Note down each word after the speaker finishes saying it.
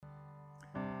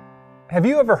Have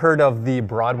you ever heard of the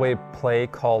Broadway play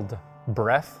called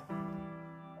Breath?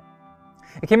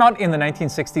 It came out in the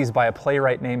 1960s by a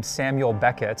playwright named Samuel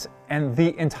Beckett, and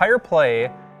the entire play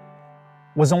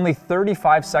was only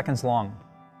 35 seconds long.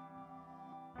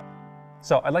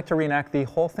 So I'd like to reenact the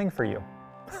whole thing for you.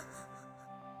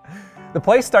 The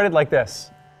play started like this.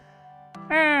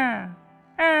 And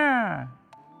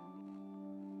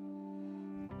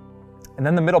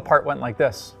then the middle part went like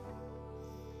this.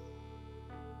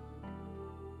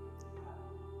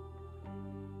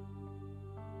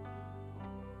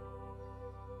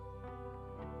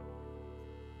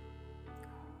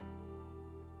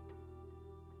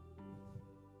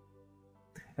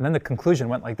 And then the conclusion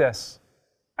went like this.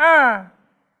 And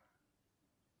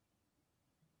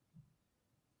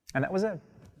that was it.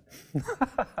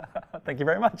 Thank you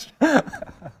very much. Do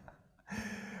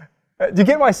you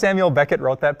get why Samuel Beckett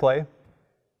wrote that play? You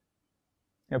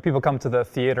know, people come to the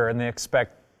theater and they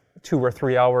expect 2 or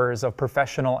 3 hours of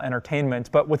professional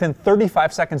entertainment, but within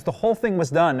 35 seconds, the whole thing was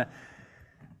done.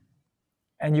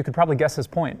 And you could probably guess his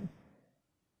point.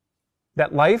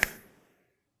 That life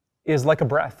is like a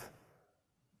breath.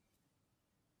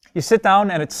 You sit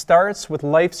down and it starts with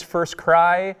life's first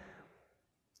cry,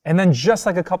 and then just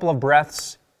like a couple of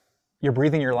breaths, you're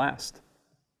breathing your last.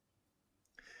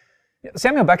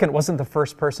 Samuel Beckett wasn't the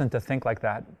first person to think like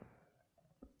that.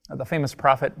 The famous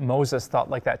prophet Moses thought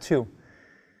like that too.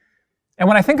 And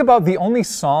when I think about the only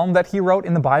psalm that he wrote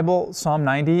in the Bible, Psalm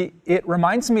 90, it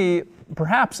reminds me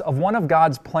perhaps of one of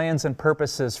God's plans and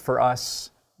purposes for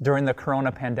us during the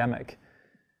corona pandemic.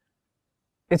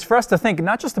 It's for us to think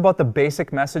not just about the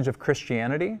basic message of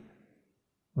Christianity,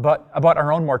 but about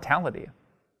our own mortality.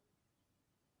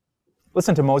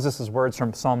 Listen to Moses' words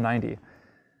from Psalm 90.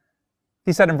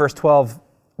 He said in verse 12,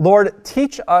 "Lord,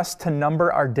 teach us to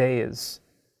number our days,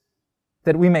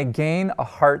 that we may gain a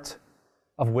heart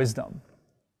of wisdom."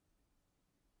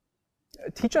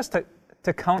 Teach us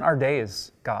to count our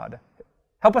days, God.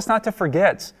 Help us not to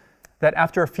forget that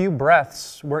after a few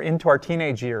breaths, we're into our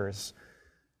teenage years,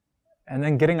 and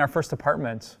then getting our first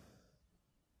apartment,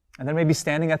 and then maybe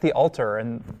standing at the altar,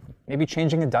 and maybe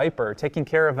changing a diaper, taking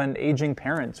care of an aging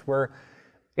parent. We're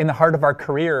in the heart of our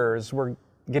careers. We're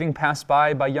getting passed by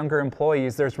younger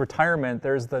employees. There's retirement.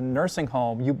 There's the nursing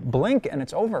home. You blink and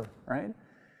it's over, right?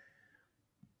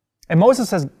 And Moses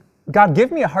says, God,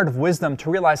 give me a heart of wisdom to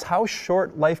realize how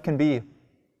short life can be.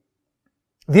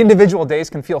 The individual days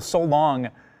can feel so long,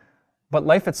 but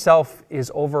life itself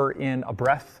is over in a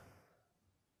breath.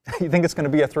 You think it's going to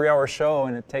be a 3-hour show,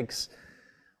 and it takes,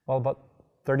 well, about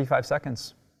 35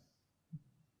 seconds.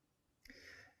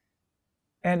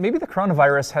 And maybe the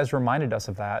coronavirus has reminded us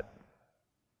of that.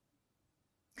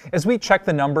 As we check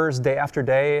the numbers day after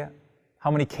day,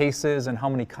 how many cases in how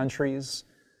many countries,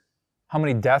 how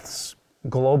many deaths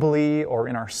globally or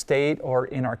in our state or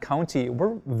in our county,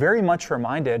 we're very much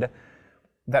reminded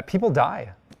that people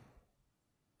die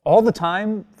all the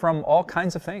time from all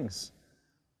kinds of things.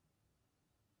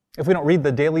 If we don't read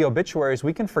the daily obituaries,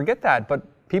 we can forget that,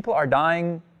 but people are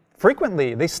dying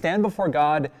frequently. They stand before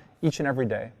God each and every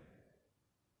day.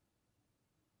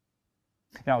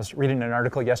 I was reading an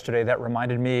article yesterday that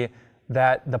reminded me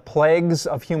that the plagues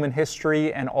of human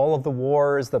history and all of the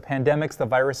wars, the pandemics, the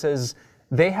viruses,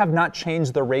 they have not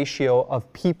changed the ratio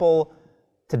of people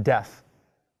to death.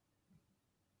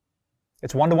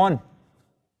 It's 1-to-1,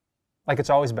 like it's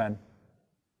always been.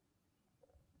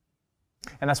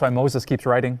 And that's why Moses keeps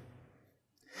writing.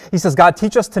 He says, God,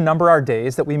 teach us to number our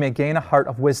days that we may gain a heart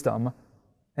of wisdom.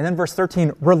 And then verse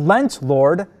 13, relent,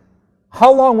 Lord.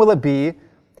 How long will it be?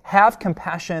 Have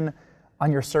compassion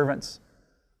on your servants.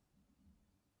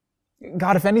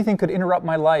 God, if anything could interrupt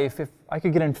my life, if I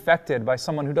could get infected by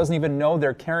someone who doesn't even know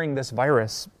they're carrying this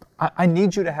virus, I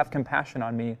need you to have compassion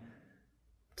on me.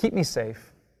 Keep me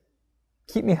safe.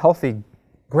 Keep me healthy.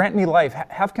 Grant me life.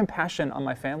 Have compassion on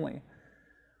my family.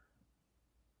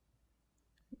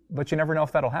 But you never know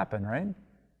if that'll happen, right?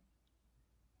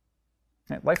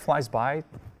 Life flies by.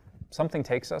 Something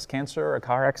takes us, cancer, a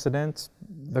car accident,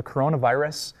 the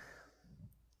coronavirus.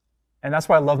 And that's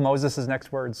why I love Moses'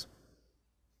 next words.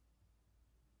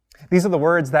 These are the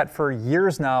words that for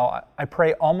years now, I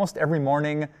pray almost every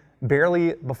morning,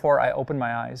 barely before I open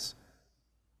my eyes.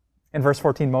 In verse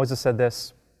 14, Moses said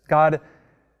this, God,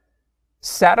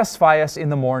 satisfy us in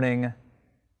the morning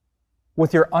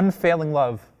with your unfailing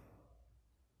love,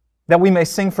 that we may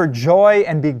sing for joy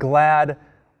and be glad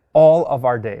all of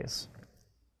our days.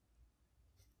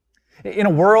 In a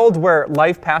world where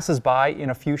life passes by in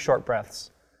a few short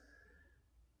breaths,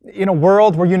 in a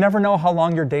world where you never know how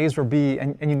long your days will be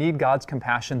and you need God's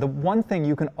compassion, the one thing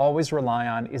you can always rely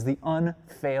on is the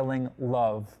unfailing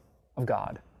love of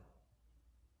God.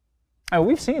 And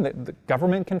we've seen that the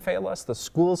government can fail us, the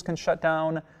schools can shut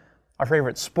down, our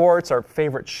favorite sports, our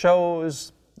favorite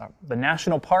shows, the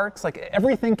national parks, like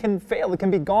everything can fail. It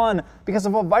can be gone because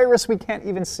of a virus we can't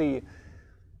even see.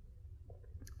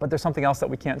 But there's something else that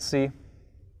we can't see,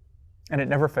 and it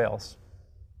never fails.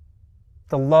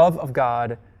 The love of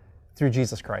God through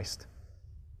Jesus Christ.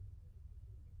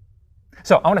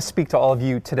 So I want to speak to all of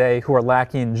you today who are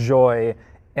lacking joy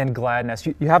and gladness.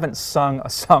 You haven't sung a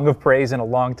song of praise in a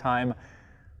long time.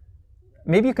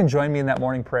 Maybe you can join me in that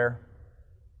morning prayer.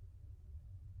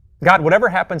 God, whatever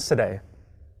happens today,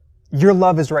 your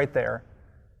love is right there.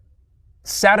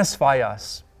 Satisfy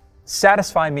us.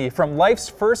 Satisfy me. From life's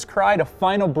first cry to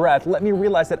final breath, let me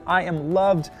realize that I am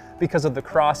loved because of the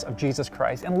cross of Jesus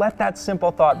Christ. And let that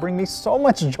simple thought bring me so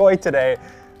much joy today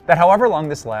that however long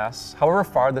this lasts, however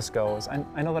far this goes,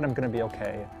 I know that I'm going to be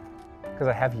okay because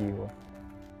I have you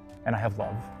and I have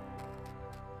love.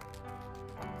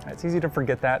 It's easy to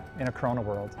forget that in a corona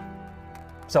world.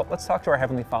 So let's talk to our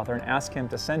Heavenly Father and ask Him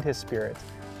to send His Spirit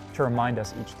to remind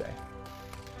us each day.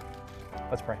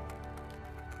 Let's pray.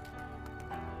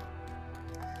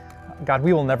 God,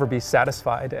 we will never be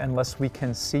satisfied unless we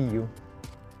can see you.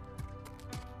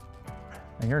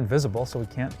 And you're invisible, so we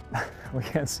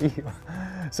can't see you.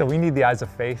 So we need the eyes of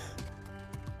faith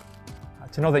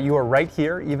to know that you are right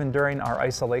here, even during our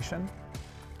isolation,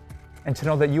 and to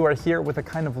know that you are here with a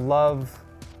kind of love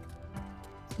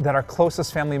that our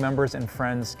closest family members and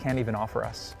friends can't even offer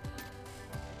us.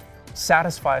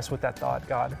 Satisfy us with that thought,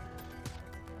 God.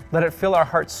 Let it fill our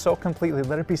hearts so completely.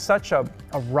 Let it be such a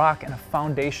rock and a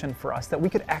foundation for us that we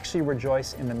could actually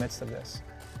rejoice in the midst of this.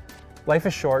 Life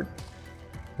is short,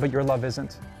 but your love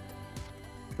isn't.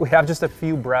 We have just a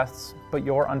few breaths, but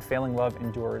your unfailing love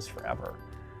endures forever.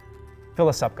 Fill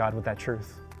us up, God, with that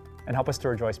truth, and help us to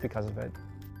rejoice because of it.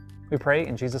 We pray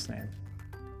in Jesus' name.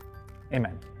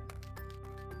 Amen.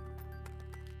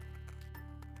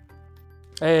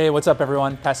 Hey, what's up,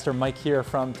 everyone? Pastor Mike here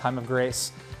from Time of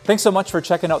Grace. Thanks so much for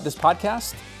checking out this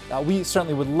podcast. We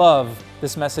certainly would love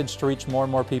this message to reach more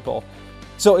and more people.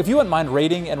 So if you wouldn't mind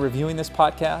rating and reviewing this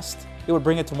podcast, it would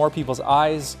bring it to more people's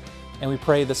eyes, and we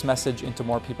pray this message into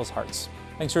more people's hearts.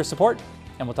 Thanks for your support,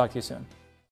 and we'll talk to you soon.